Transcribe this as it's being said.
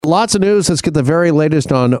Lots of news. Let's get the very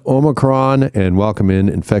latest on Omicron and welcome in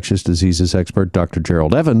infectious diseases expert Dr.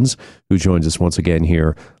 Gerald Evans, who joins us once again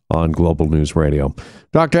here on Global News Radio.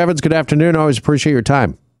 Dr. Evans, good afternoon. I always appreciate your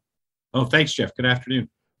time. Oh, thanks, Jeff. Good afternoon.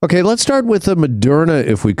 Okay, let's start with the Moderna,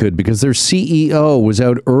 if we could, because their CEO was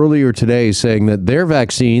out earlier today saying that their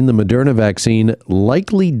vaccine, the Moderna vaccine,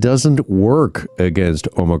 likely doesn't work against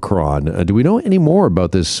Omicron. Do we know any more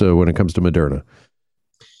about this when it comes to Moderna?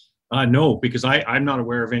 No, because I'm not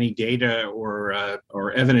aware of any data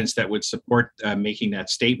or evidence that would support making that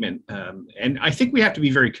statement. And I think we have to be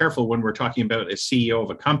very careful when we're talking about a CEO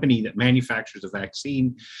of a company that manufactures a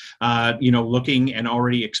vaccine, looking and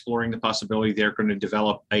already exploring the possibility they're going to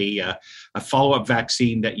develop a follow-up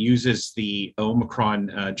vaccine that uses the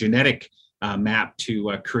Omicron genetic map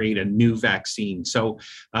to create a new vaccine. So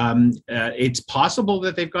it's possible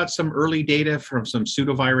that they've got some early data from some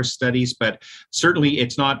pseudovirus studies, but certainly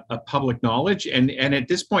it's not a public knowledge. And at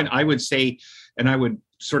this point, I would say, and I would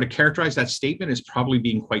sort of characterize that statement as probably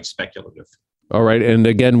being quite speculative. All right. And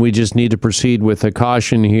again, we just need to proceed with a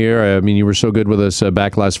caution here. I mean, you were so good with us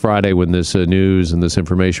back last Friday when this news and this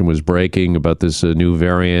information was breaking about this new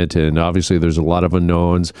variant. And obviously, there's a lot of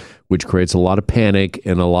unknowns, which creates a lot of panic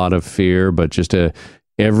and a lot of fear. But just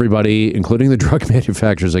everybody, including the drug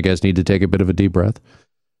manufacturers, I guess, need to take a bit of a deep breath.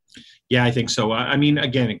 Yeah, I think so. I mean,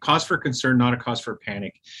 again, a cause for concern, not a cause for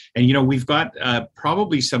panic. And, we've got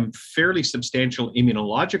probably some fairly substantial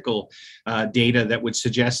immunological data that would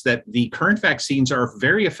suggest that the current vaccines are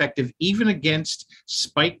very effective even against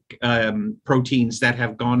spike proteins that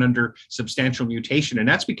have gone under substantial mutation. And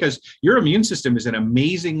that's because your immune system is an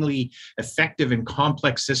amazingly effective and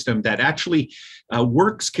complex system that actually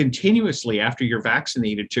works continuously after you're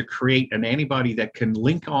vaccinated to create an antibody that can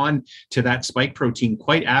link on to that spike protein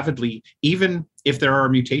quite avidly, even if there are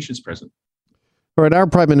mutations present. All right, our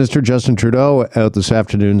Prime Minister Justin Trudeau out this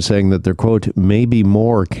afternoon saying that there, quote, may be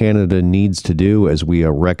more Canada needs to do as we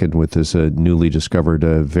reckon with this newly discovered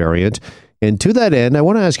variant. And to that end, I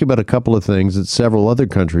want to ask you about a couple of things that several other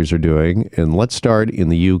countries are doing. And let's start in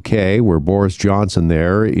the UK, where Boris Johnson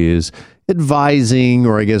there is advising,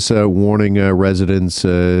 or I guess warning residents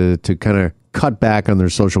to kind of cut back on their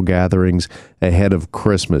social gatherings ahead of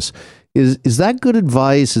Christmas. Is that good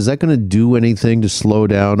advice? Is that going to do anything to slow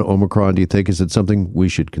down Omicron, do you think? Is it something we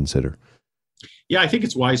should consider? Yeah, I think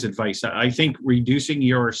it's wise advice. I think reducing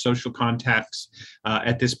your social contacts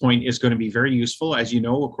at this point is going to be very useful. As you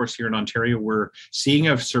know, of course, here in Ontario, we're seeing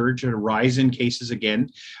a surge and a rise in cases again.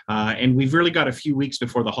 And we've really got a few weeks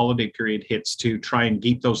before the holiday period hits to try and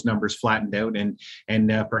keep those numbers flattened out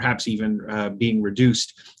and perhaps even being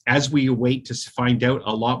reduced as we wait to find out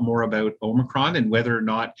a lot more about Omicron and whether or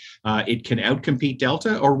not it can outcompete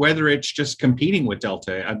Delta or whether it's just competing with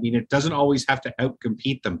Delta. I mean, it doesn't always have to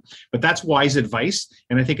outcompete them, but that's wise advice.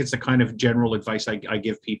 And I think it's the kind of general advice I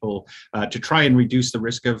give people to try and reduce the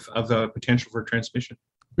risk of a potential for transmission.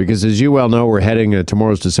 Because as you well know, we're heading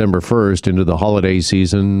tomorrow's December 1st into the holiday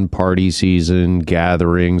season, party season,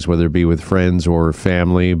 gatherings, whether it be with friends or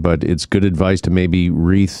family. But it's good advice to maybe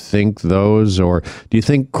rethink those. Or do you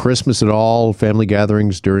think Christmas at all, family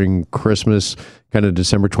gatherings during Christmas, kind of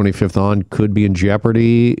December 25th on, could be in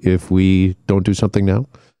jeopardy if we don't do something now?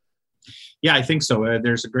 Yeah, I think so.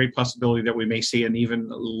 There's a great possibility that we may see an even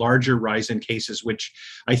larger rise in cases, which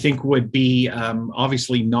I think would be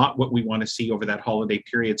obviously not what we want to see over that holiday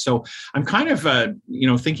period. So I'm kind of,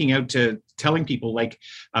 thinking out to telling people like,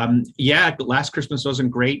 last Christmas wasn't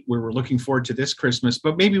great. We were looking forward to this Christmas,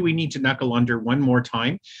 but maybe we need to knuckle under one more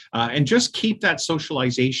time and just keep that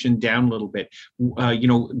socialization down a little bit.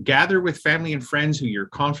 Gather with family and friends who you're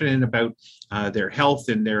confident about their health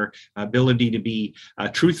and their ability to be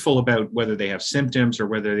truthful about whether they have symptoms or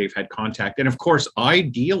whether they've had contact. And of course,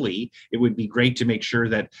 ideally, it would be great to make sure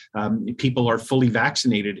that people are fully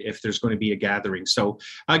vaccinated if there's going to be a gathering. So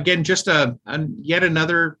again, just yet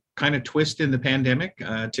another kind of twist in the pandemic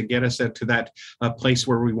to get us to that place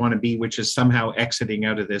where we want to be, which is somehow exiting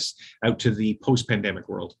out to the post-pandemic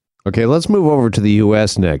world. Okay, let's move over to the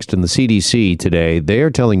U.S. next. And the CDC today, they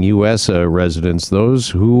are telling U.S. residents, those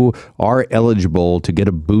who are eligible to get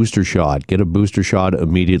a booster shot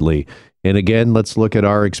immediately. And again, let's look at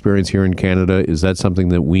our experience here in Canada. Is that something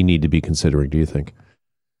that we need to be considering, do you think?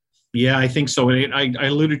 Yeah, I think so. And I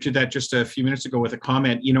alluded to that just a few minutes ago with a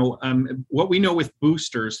comment. What we know with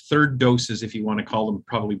boosters, third doses, if you want to call them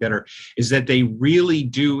probably better, is that they really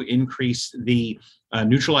do increase the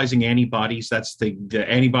neutralizing antibodies. That's the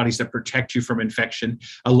antibodies that protect you from infection,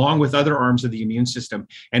 along with other arms of the immune system.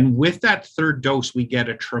 And with that third dose, we get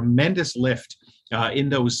a tremendous lift in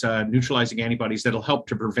those neutralizing antibodies that'll help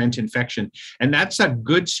to prevent infection. And that's a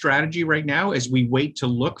good strategy right now as we wait to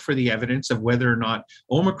look for the evidence of whether or not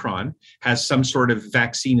Omicron has some sort of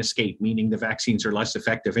vaccine escape, meaning the vaccines are less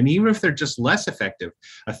effective. And even if they're just less effective,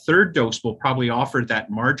 a third dose will probably offer that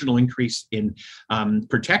marginal increase in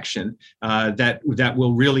protection that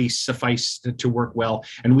will really suffice to work well.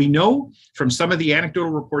 And we know from some of the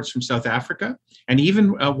anecdotal reports from South Africa, and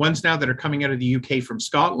even ones now that are coming out of the UK from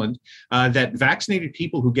Scotland, that vaccinated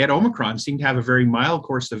people who get Omicron seem to have a very mild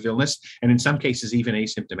course of illness, and in some cases even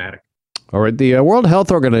asymptomatic. All right. The World Health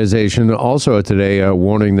Organization also today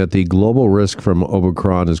warning that the global risk from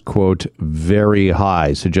Omicron is, quote, very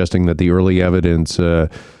high, suggesting that the early evidence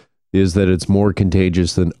is that it's more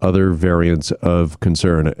contagious than other variants of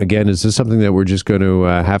concern. Again, is this something that we're just going to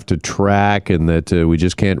have to track, and that we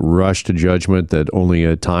just can't rush to judgment, that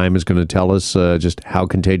only time is going to tell us just how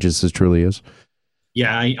contagious this truly is?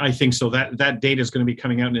 Yeah, I think so. That data is going to be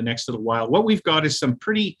coming out in the next little while. What we've got is some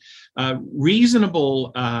pretty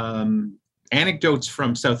reasonable anecdotes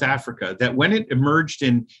from South Africa that when it emerged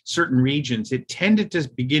in certain regions, it tended to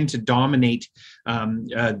begin to dominate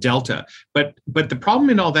Delta. But the problem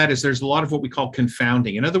in all that is there's a lot of what we call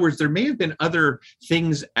confounding. In other words, there may have been other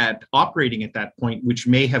things operating at that point which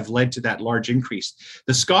may have led to that large increase.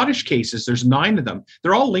 The Scottish cases, there's 9 of them.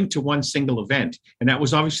 They're all linked to one single event. And that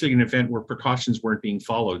was obviously an event where precautions weren't being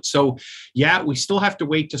followed. So yeah, we still have to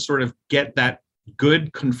wait to sort of get that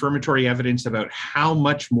good confirmatory evidence about how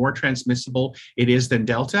much more transmissible it is than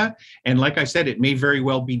Delta. And like I said, it may very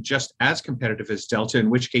well be just as competitive as Delta, in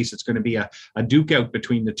which case it's going to be a duke out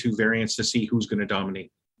between the two variants to see who's going to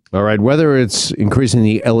dominate. All right. Whether it's increasing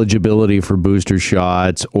the eligibility for booster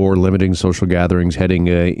shots or limiting social gatherings heading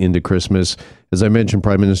into Christmas, as I mentioned,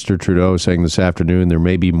 Prime Minister Trudeau saying this afternoon there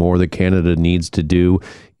may be more that Canada needs to do.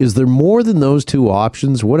 Is there more than those two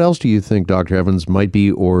options? What else do you think, Dr. Evans, might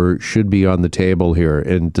be or should be on the table here?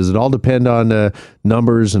 And does it all depend on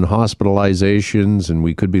numbers and hospitalizations? And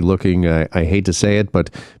we could be looking, I hate to say it, but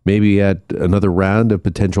maybe at another round of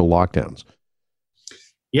potential lockdowns.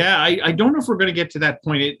 Yeah, I don't know if we're going to get to that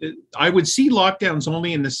point. I would see lockdowns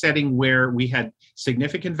only in the setting where we had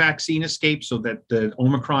significant vaccine escape, so that the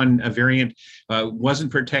Omicron variant wasn't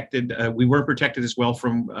protected. We weren't protected as well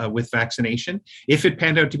from with vaccination. If it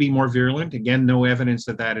panned out to be more virulent, again, no evidence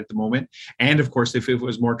of that at the moment. And of course, if it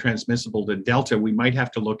was more transmissible than Delta, we might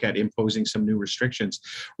have to look at imposing some new restrictions.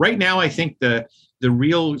 Right now, I think the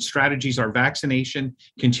real strategies are vaccination,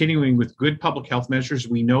 continuing with good public health measures.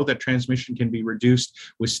 We know that transmission can be reduced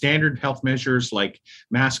with standard health measures like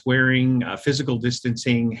mask wearing, physical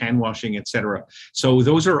distancing, hand washing, et cetera. So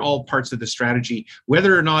those are all parts of the strategy.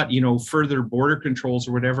 Whether or not, further border controls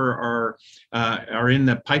or whatever are in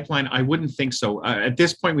the pipeline, I wouldn't think so. At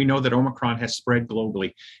this point, we know that Omicron has spread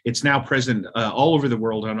globally. It's now present all over the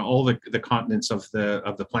world on all the continents of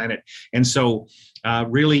the planet. And so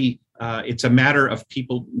really, it's a matter of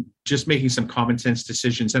people just making some common sense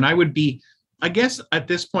decisions. And I would be, I guess, at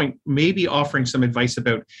this point, maybe offering some advice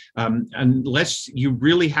about, unless you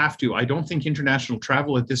really have to, I don't think international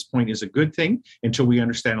travel at this point is a good thing until we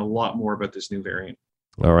understand a lot more about this new variant.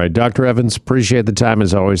 All right. Dr. Evans, appreciate the time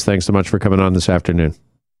as always. Thanks so much for coming on this afternoon.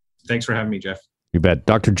 Thanks for having me, Jeff. You bet.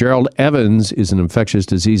 Dr. Gerald Evans is an infectious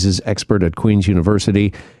diseases expert at Queen's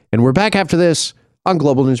University. And we're back after this on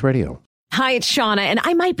Global News Radio. Hi, it's Shauna, and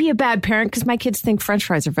I might be a bad parent because my kids think French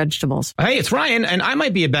fries are vegetables. Hey, it's Ryan, and I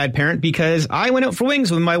might be a bad parent because I went out for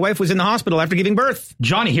wings when my wife was in the hospital after giving birth.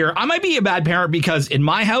 Johnny here. I might be a bad parent because in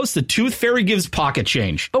my house, the tooth fairy gives pocket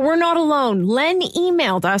change. But we're not alone. Len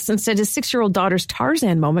emailed us and said his 6-year-old daughter's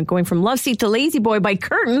Tarzan moment going from love seat to lazy boy by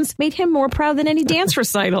curtains made him more proud than any dance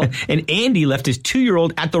recital. And Andy left his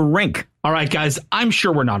 2-year-old at the rink. All right, guys, I'm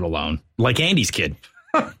sure we're not alone. Like Andy's kid.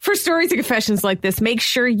 For stories and confessions like this, make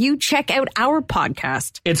sure you check out our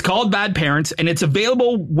podcast. It's called Bad Parents, and it's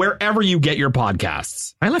available wherever you get your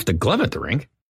podcasts. I left a glove at the rink.